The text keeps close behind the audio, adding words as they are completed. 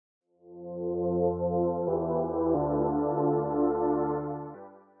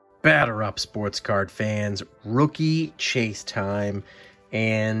Batter up, sports card fans. Rookie chase time.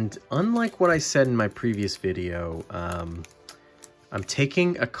 And unlike what I said in my previous video, I'm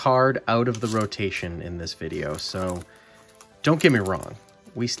taking a card out of the rotation in this video. So don't get me wrong.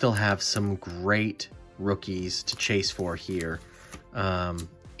 We still have some great rookies to chase for here.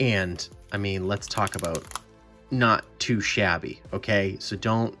 And I mean, let's talk about not too shabby, okay? So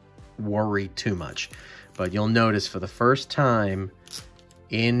don't worry too much. But you'll notice for the first time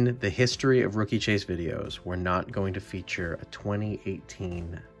in the history of Rookie Chase videos, we're not going to feature a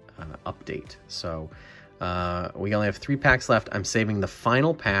 2018 update. So we only have 3 packs left. I'm saving the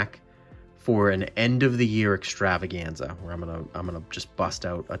final pack for an end of the year extravaganza where I'm gonna just bust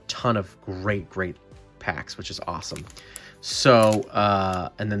out a ton of great packs, which is awesome. So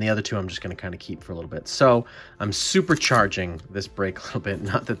and then the other 2 I'm just gonna kind of keep for a little bit. So I'm supercharging this break a little bit.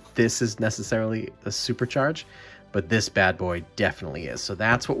 Not that this is necessarily a supercharge, but this bad boy definitely is. So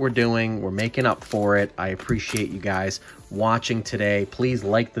that's what we're doing. We're making up for it. I appreciate you guys watching today. Please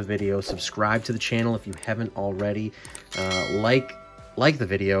like the video, subscribe to the channel if you haven't already. Like the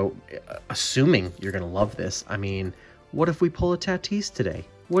video, assuming you're gonna love this. I mean, what if we pull a Tatis today?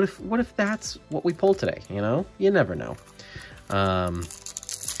 What if that's what we pull today? You know, you never know.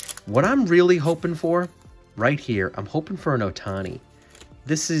 What I'm really hoping for right here, I'm hoping for an Ohtani.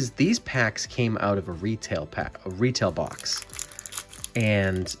 These packs came out of a retail box,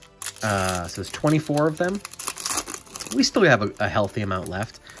 and so there's 24 of them. We still have a healthy amount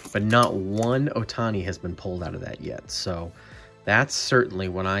left, but not one Ohtani has been pulled out of that yet. So that's certainly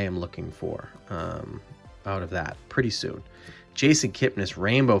what I am looking for out of that pretty soon. Jason Kipnis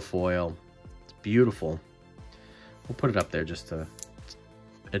rainbow foil, it's beautiful. We'll put it up there just to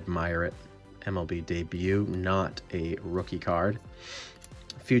admire it. MLB debut, not a rookie card.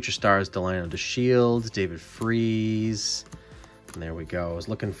 Future stars, Delano DeShields, David Freese. And there we go. I was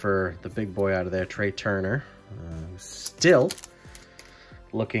looking for the big boy out of there, Trea Turner. Still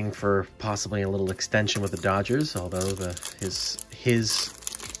looking for possibly a little extension with the Dodgers, although his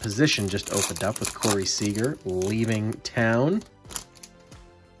position just opened up with Corey Seager leaving town.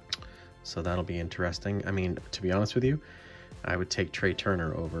 So that'll be interesting. I mean, to be honest with you, I would take Trea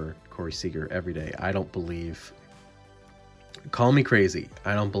Turner over Corey Seager every day. I don't believe... Call me crazy.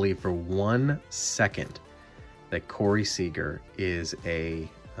 I don't believe for 1 second that Corey Seager is a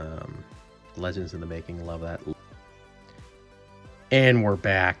Legends in the making. Love that. And we're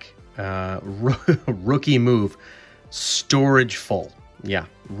back. Rookie move. Storage full. Yeah,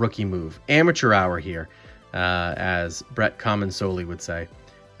 rookie move. Amateur hour here, as Brett Comensoli would say.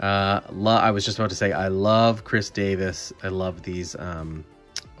 I was just about to say, I love Chris Davis. I love these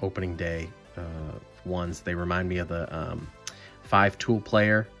opening day ones. They remind me of the 5 tool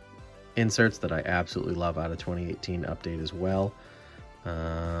player inserts that I absolutely love out of 2018 update as well.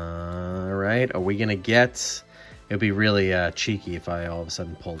 All right, are we gonna get... It'd be really cheeky if I all of a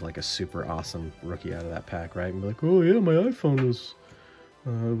sudden pulled like a super awesome rookie out of that pack, right? And be like, oh yeah, my iPhone was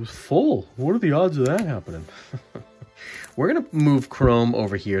full. What are the odds of that happening? We're gonna move Chrome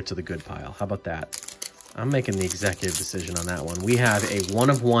over here to the good pile. How about that? I'm making the executive decision on that one. We have a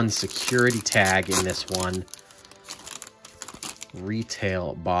 1-of-1 security tag in this one.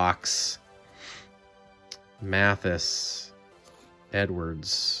 Retail box. Mathis,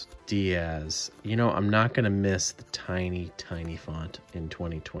 Edwards, Diaz. You know, I'm not going to miss the tiny font in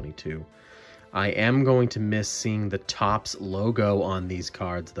 2022. I am going to miss seeing the Topps logo on these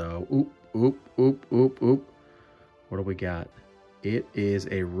cards, though. Oop, oop, oop, oop, oop. What do we got? It is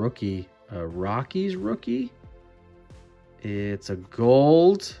a rookie. A Rockies rookie. It's a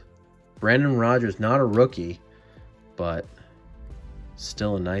gold. Brandon Rogers, not a rookie, but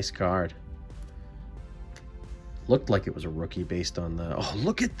still a nice card. Looked like it was a rookie based on the... Oh,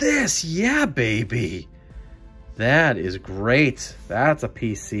 look at this. Yeah, baby. That is great. That's a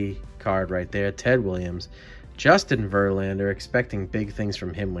PC card right there. Ted Williams. Justin Verlander. Expecting big things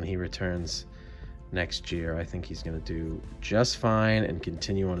from him when he returns next year. I think he's going to do just fine and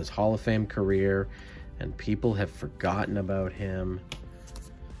continue on his Hall of Fame career. And people have forgotten about him.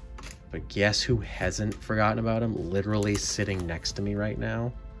 But guess who hasn't forgotten about him? Literally sitting next to me right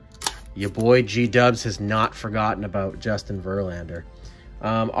now. Your boy G-Dubs has not forgotten about Justin Verlander.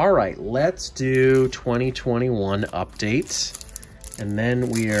 All right, let's do 2021 updates. And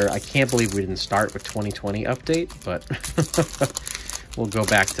then I can't believe we didn't start with 2020 update, but we'll go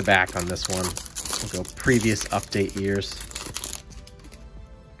back to back on this one. We'll go previous update years.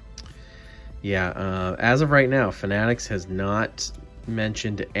 Yeah, as of right now, Fanatics has not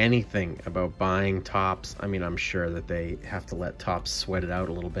mentioned anything about buying Topps. I mean, I'm sure that they have to let Topps sweat it out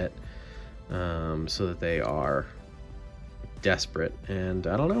a little bit so that they are desperate, and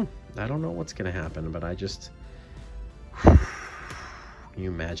I don't know what's gonna happen, but I just can you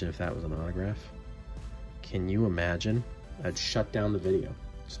imagine if that was an autograph? Can you imagine? I'd shut down the video.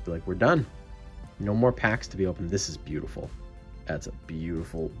 Just be like, we're done. No more packs to be opened. This is beautiful. That's a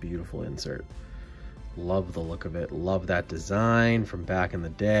beautiful, beautiful insert. Love the look of it. Love that design from back in the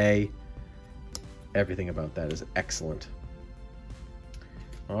day. Everything about that is excellent.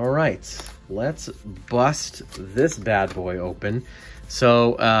 All right, let's bust this bad boy open.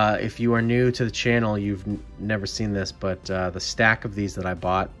 So if you are new to the channel, you've never seen this, but the stack of these that I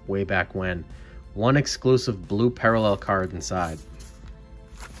bought way back when, one exclusive blue parallel card inside.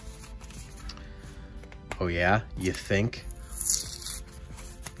 Oh yeah, you think?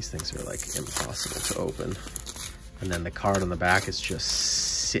 These things are like impossible to open. And then the card on the back is just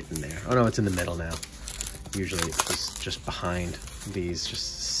sitting there. Oh no, it's in the middle now. Usually it's just behind these,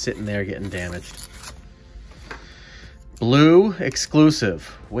 just sitting there getting damaged. Blue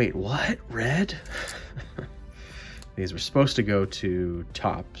exclusive. Wait, what? Red? These were supposed to go to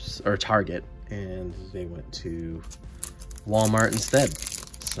Tops or Target, and they went to Walmart instead.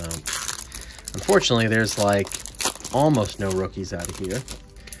 So unfortunately, there's like almost no rookies out of here.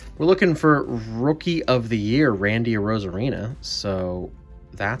 We're looking for Rookie of the Year, Randy Arozarena. So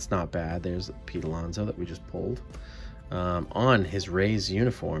that's not bad. There's Pete Alonso that we just pulled on his Rays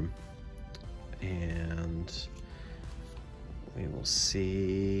uniform. And we will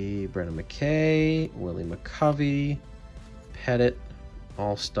see Brendan McKay, Willie McCovey, Pettit,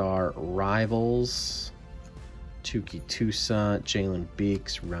 All-Star Rivals, Tuki Toussaint, Jalen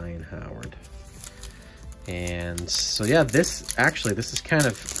Beeks, Ryan Howard. And so yeah, this is kind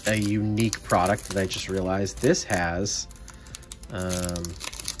of a unique product that I just realized. This has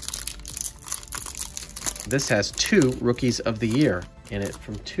two Rookies of the Year in it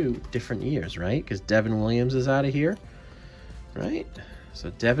from 2 different years, right? Because Devin Williams is out of here, right? So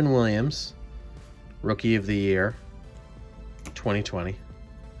Devin Williams, Rookie of the Year, 2020.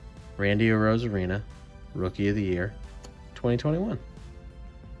 Randy Arozarena, Rookie of the Year, 2021.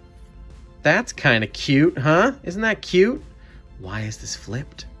 That's kind of cute, huh? Isn't that cute? Why is this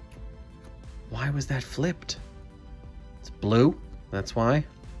flipped? Why was that flipped? It's blue, that's why.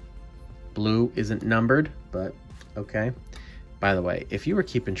 Blue isn't numbered, but okay. By the way, if you were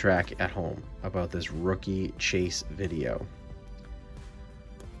keeping track at home about this rookie chase video,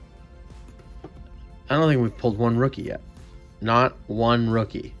 I don't think we've pulled one rookie yet. Not one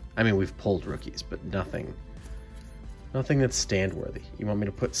rookie. I mean, we've pulled rookies, but nothing that's stand-worthy. You want me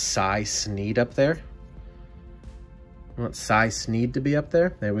to put Cy Sneed up there? You want Cy Sneed to be up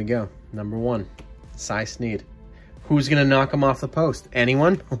there? There we go. Number 1, Cy Sneed. Who's going to knock him off the post?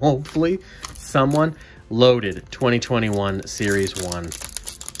 Anyone? Hopefully someone. Loaded 2021 Series 1.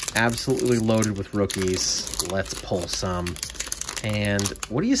 Absolutely loaded with rookies. Let's pull some. And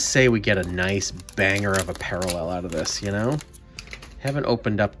what do you say we get a nice banger of a parallel out of this, you know? Haven't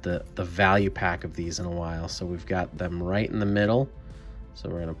opened up the value pack of these in a while, so we've got them right in the middle. So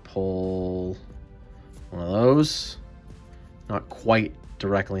we're going to pull one of those. Not quite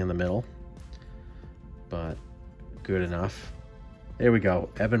directly in the middle, but good enough. There we go.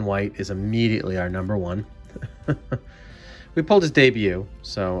 Evan White is immediately our number 1. We pulled his debut,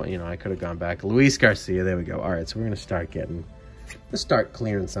 so, you know, I could have gone back. Luis Garcia, there we go. All right, so we're going to start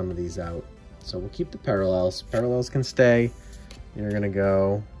clearing some of these out. So we'll keep the parallels. Parallels can stay. You're going to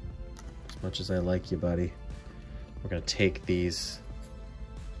go, as much as I like you, buddy, we're going to take these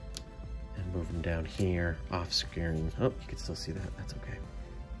and move them down here off screen. Oh, you can still see that. That's okay.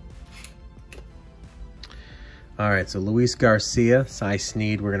 All right, so Luis Garcia, Cy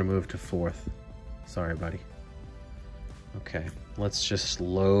Sneed, we're going to move to 4th. Sorry, buddy. Okay, let's just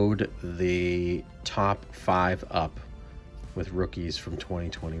load the top 5 up with rookies from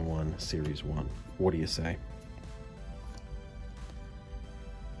 2021 Series 1. What do you say?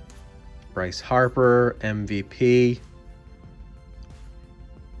 Bryce Harper, MVP.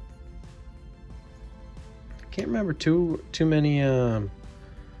 Can't remember too many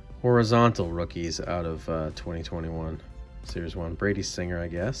horizontal rookies out of 2021 Series 1. Brady Singer, I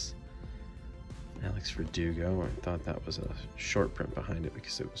guess. Alex Verdugo. I thought that was a short print behind it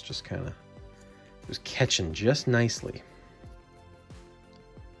because it was just kind of, it was catching just nicely.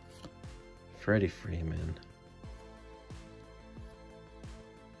 Freddie Freeman.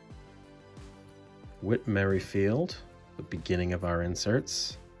 Whit Merrifield, the beginning of our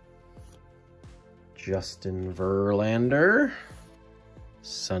inserts. Justin Verlander.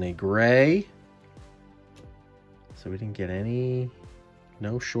 Sonny Gray. So we didn't get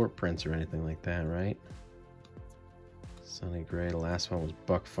no short prints or anything like that, right? Sonny Gray, the last one was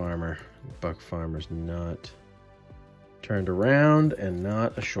Buck Farmer. Buck Farmer's not turned around and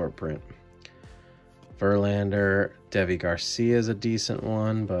not a short print. Verlander, Devi Garcia is a decent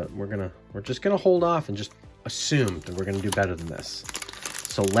one, but we're just gonna hold off and just assume that we're gonna do better than this.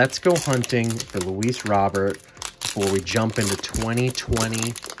 So let's go hunting for Luis Robert before we jump into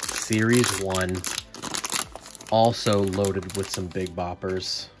 2020 Series 1. Also loaded with some big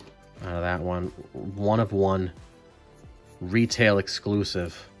boppers out of that one. 1 of 1. Retail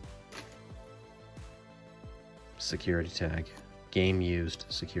exclusive. Security tag. Game used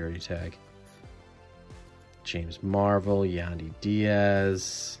security tag. James Marvel, Yandy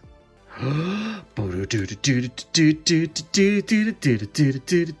Diaz.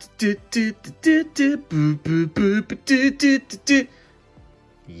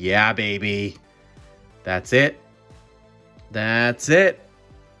 Yeah, baby. That's it. That's it.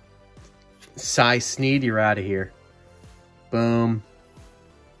 Cy Sneed, you're out of here. Boom.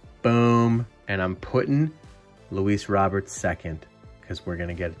 Boom. And I'm putting Luis Roberts second because we're going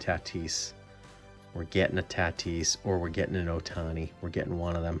to get a Tatis. We're getting a Tatis or we're getting an Ohtani. We're getting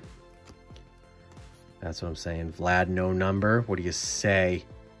one of them. That's what I'm saying. Vlad, no number. What do you say?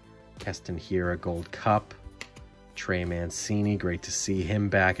 Keston Hira, Gold Cup. Trey Mancini, great to see him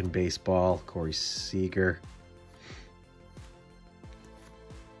back in baseball. Corey Seager.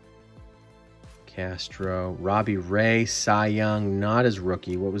 Castro. Robbie Ray, Cy Young, not his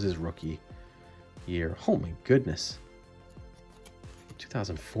rookie. What was his rookie year? Oh my goodness.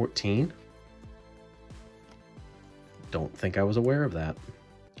 2014? Don't think I was aware of that.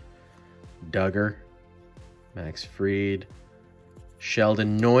 Duggar. Max Fried.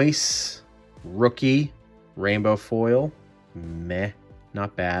 Sheldon Noyce. Rookie. Rainbow foil. Meh.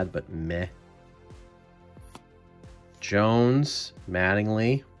 Not bad, but meh. Jones.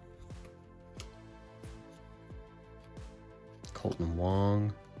 Mattingly. Colton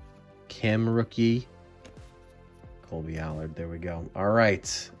Wong. Kim rookie. Colby Allard. There we go. All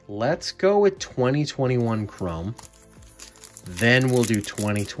right. Let's go with 2021 Chrome. Then we'll do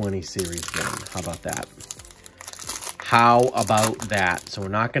 2020 Series 1. How about that? How about that? So we're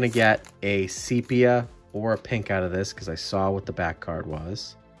not going to get a sepia or a pink out of this because I saw what the back card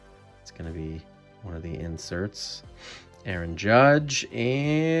was. It's going to be one of the inserts. Aaron Judge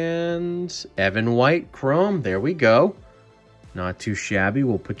and Evan White Chrome. There we go. Not too shabby.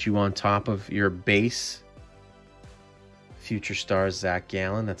 We'll put you on top of your base. Future Stars Zach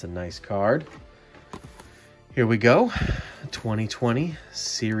Gallen. That's a nice card. Here we go. 2020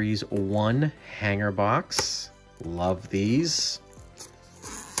 Series 1 hanger box. Love these.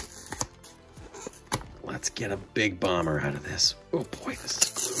 Let's get a big bomber out of this. Oh boy, this is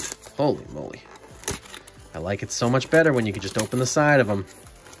glued. Holy moly. I like it so much better when you can just open the side of them.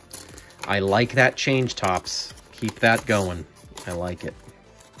 I like that change tops. Keep that going. I like it.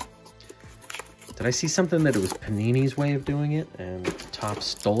 Did I see something that it was Panini's way of doing it and Topps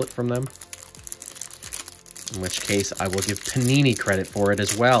stole it from them? In which case, I will give Panini credit for it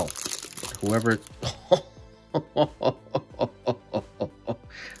as well. Whoever...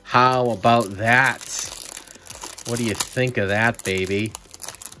 How about that? What do you think of that, baby?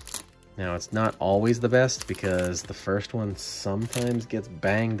 Now, it's not always the best because the first one sometimes gets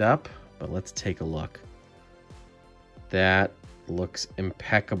banged up, but let's take a look. That looks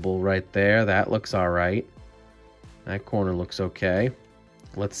impeccable right there. That looks all right. That corner looks okay.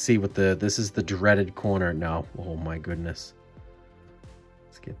 Let's see what this is the dreaded corner now. Oh my goodness.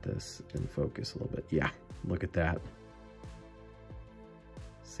 Let's get this in focus a little bit. Yeah, look at that.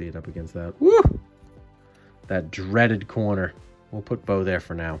 See it up against that. Woo! That dreaded corner. We'll put Bo there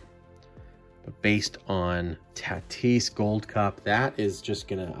for now. But based on Tatis Gold Cup, that is just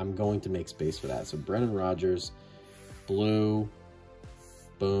gonna, I'm going to make space for that. So Brennan Rodgers, blue,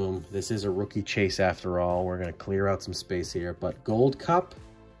 boom. This is a rookie chase after all. We're gonna clear out some space here, but Gold Cup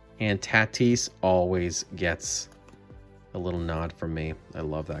and Tatis always gets a little nod from me. I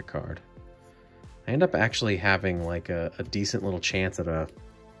love that card. I end up actually having like a decent little chance at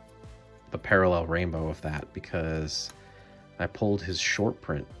the parallel rainbow of that because I pulled his short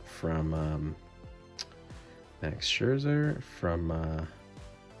print from Max Scherzer, from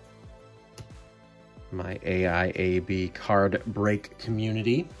my AIAB card break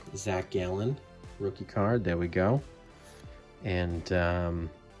community. Zach Gallen, rookie card. There we go. And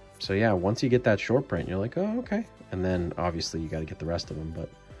so yeah, once you get that short print, you're like, oh, okay. And then obviously you got to get the rest of them, but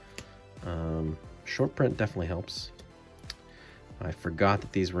short print definitely helps. I forgot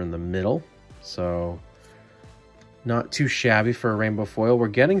that these were in the middle, so not too shabby for a rainbow foil. We're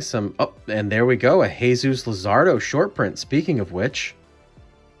getting some, oh, and there we go, a Jesus Luzardo short print. Speaking of which,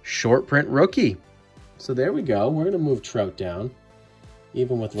 short print rookie. So there we go. We're going to move Trout down.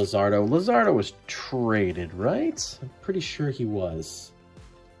 Even with Luzardo. Luzardo was traded, right? I'm pretty sure he was.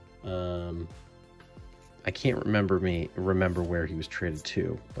 I can't remember where he was traded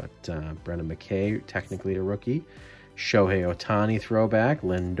to, but Brendan McKay, technically a rookie. Shohei Ohtani throwback.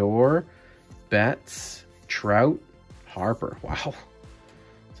 Lindor, Betts, Trout, Harper. Wow.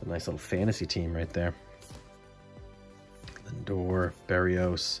 It's a nice little fantasy team right there. Lindor,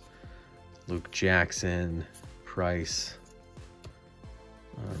 Berrios, Luke Jackson, Price.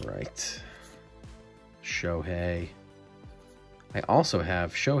 All right. Shohei. I also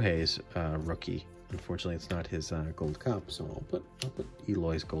have Shohei's rookie. Unfortunately, it's not his gold cup, so I'll put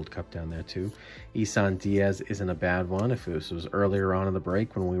Eloy's gold cup down there too. Isan Diaz isn't a bad one. If this was earlier on in the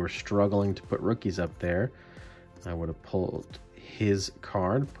break when we were struggling to put rookies up there, I would have pulled his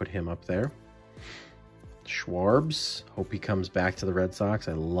card, put him up there. Schwarbs. Hope he comes back to the Red Sox.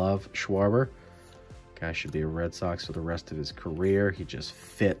 I love Schwarber. Guy should be a Red Sox for the rest of his career. He just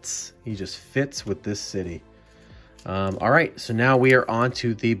fits. He just fits with this city. All right, so now we are on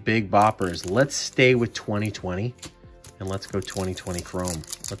to the big boppers. Let's stay with 2020, and let's go 2020 Chrome.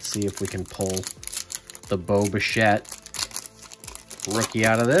 Let's see if we can pull the Bo Bichette rookie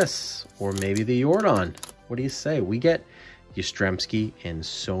out of this, or maybe the Jordan. What do you say? We get Yastrzemski in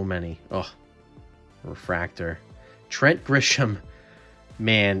so many. Oh, refractor. Trent Grisham.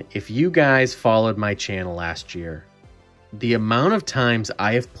 Man, if you guys followed my channel last year, the amount of times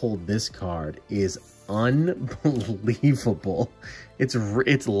I have pulled this card is unbelievable.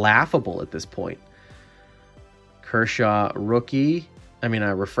 It's laughable at this point. Kershaw rookie. I mean,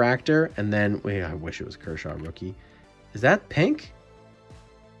 a refractor, and then wait, I wish it was Kershaw rookie. Is that pink?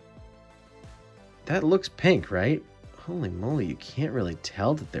 That looks pink, right? Holy moly, you can't really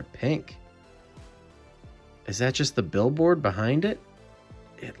tell that they're pink. Is that just the billboard behind it?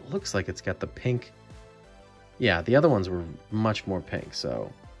 It looks like it's got the pink. Yeah, the other ones were much more pink,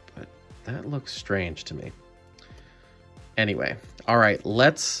 so, but that looks strange to me. Anyway, all right,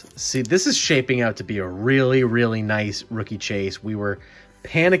 let's see. This is shaping out to be a really, really nice rookie chase. We were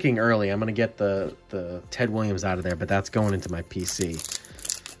panicking early. I'm going to get the Ted Williams out of there, but that's going into my PC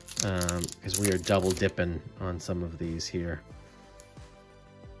because we are double dipping on some of these here.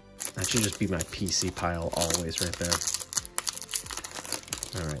 That should just be my PC pile always right there.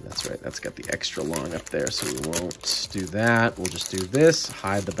 All right, that's right. That's got the extra long up there, so we won't do that. We'll just do this,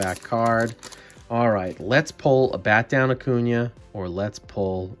 hide the back card. All right, let's pull a bat down Acuna, or let's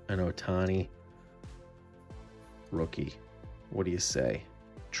pull an Ohtani rookie. What do you say?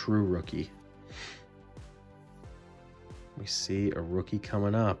 True rookie. We see a rookie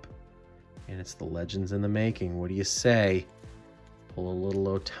coming up, and it's the Legends in the Making. What do you say? Pull a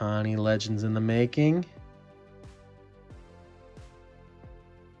little Ohtani Legends in the Making.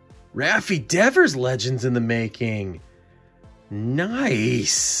 Raffy Devers Legends in the Making.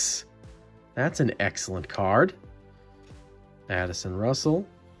 Nice. That's an excellent card. Addison Russell.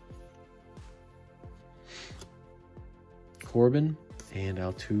 Corbin and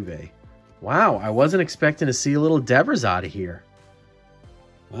Altuve. Wow, I wasn't expecting to see a little Devers out of here.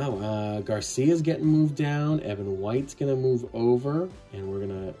 Wow, Garcia's getting moved down. Evan White's going to move over, and we're going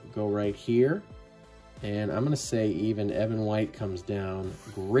to go right here. And I'm going to say even Evan White comes down.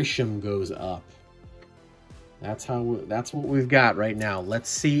 Grisham goes up. That's what we've got right now. Let's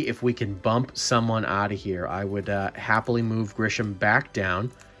see if we can bump someone out of here. I would happily move Grisham back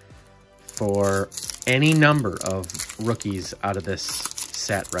down for any number of rookies out of this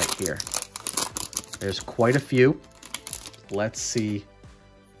set right here. There's quite a few. Let's see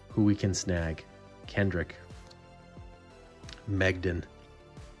who we can snag. Kendrick. Megden.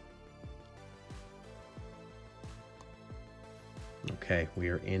 Okay, we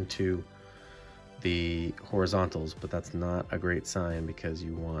are into the horizontals, but that's not a great sign because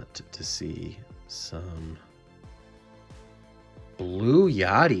you want to see some blue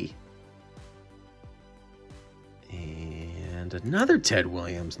Yachty. And another Ted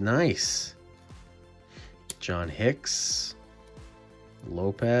Williams. Nice. John Hicks.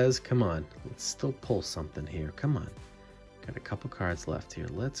 Lopez. Come on. Let's still pull something here. Come on. Got a couple cards left here.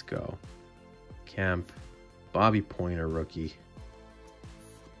 Let's go. Kemp. Bobby Pointer rookie.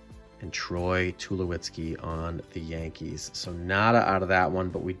 And Troy Tulowitzki on the Yankees. So nada out of that one,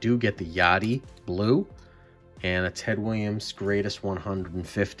 but we do get the Yachty blue and a Ted Williams greatest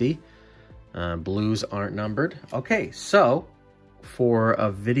 150. Blues aren't numbered. Okay, so for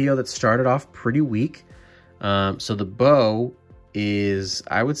a video that started off pretty weak, so the Bo is,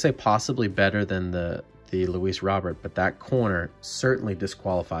 I would say, possibly better than the Luis Robert, but that corner certainly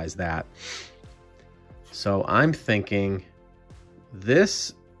disqualifies that. So I'm thinking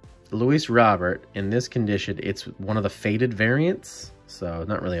this Luis Robert in this condition, it's one of the faded variants. So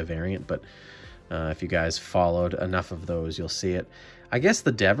not really a variant, but if you guys followed enough of those, you'll see it. I guess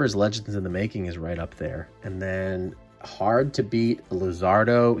the Devers Legends in the Making is right up there. And then hard to beat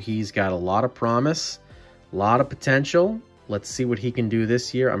Luzardo. He's got a lot of promise, a lot of potential. Let's see what he can do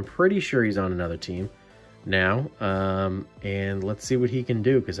this year. I'm pretty sure he's on another team now. And let's see what he can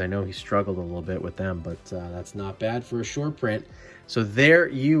do, because I know he struggled a little bit with them, but that's not bad for a short print. So there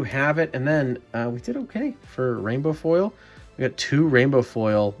you have it. And then we did okay for Rainbow Foil. We got 2 Rainbow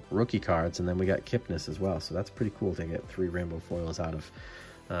Foil rookie cards, and then we got Kipnis as well. So that's pretty cool to get 3 Rainbow Foils out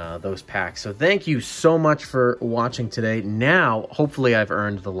of those packs. So thank you so much for watching today. Now, hopefully I've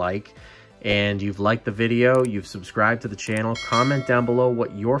earned the like, and you've liked the video, you've subscribed to the channel. Comment down below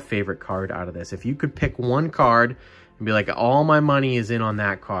what your favorite card out of this. If you could pick one card and be like, all my money is in on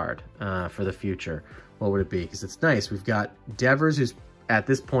that card for the future, what would it be? Because it's nice. We've got Devers, who's at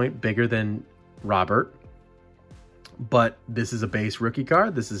this point bigger than Robert, but this is a base rookie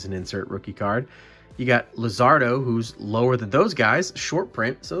card. This is an insert rookie card. You got Luzardo, who's lower than those guys, short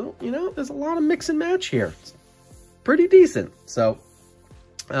print. So, you know, there's a lot of mix and match here. It's pretty decent. So,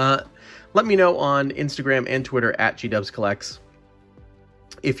 let me know on Instagram and Twitter at GDubsCollects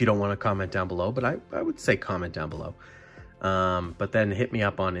if you don't want to comment down below, but I would say comment down below. But then hit me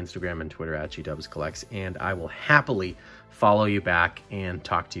up on Instagram and Twitter at GDubsCollects, and I will happily follow you back and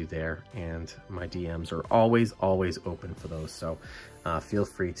talk to you there. And my DMs are always, always open for those. So feel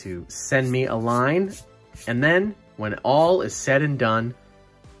free to send me a line. And then when all is said and done,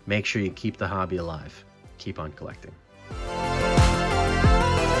 make sure you keep the hobby alive. Keep on collecting.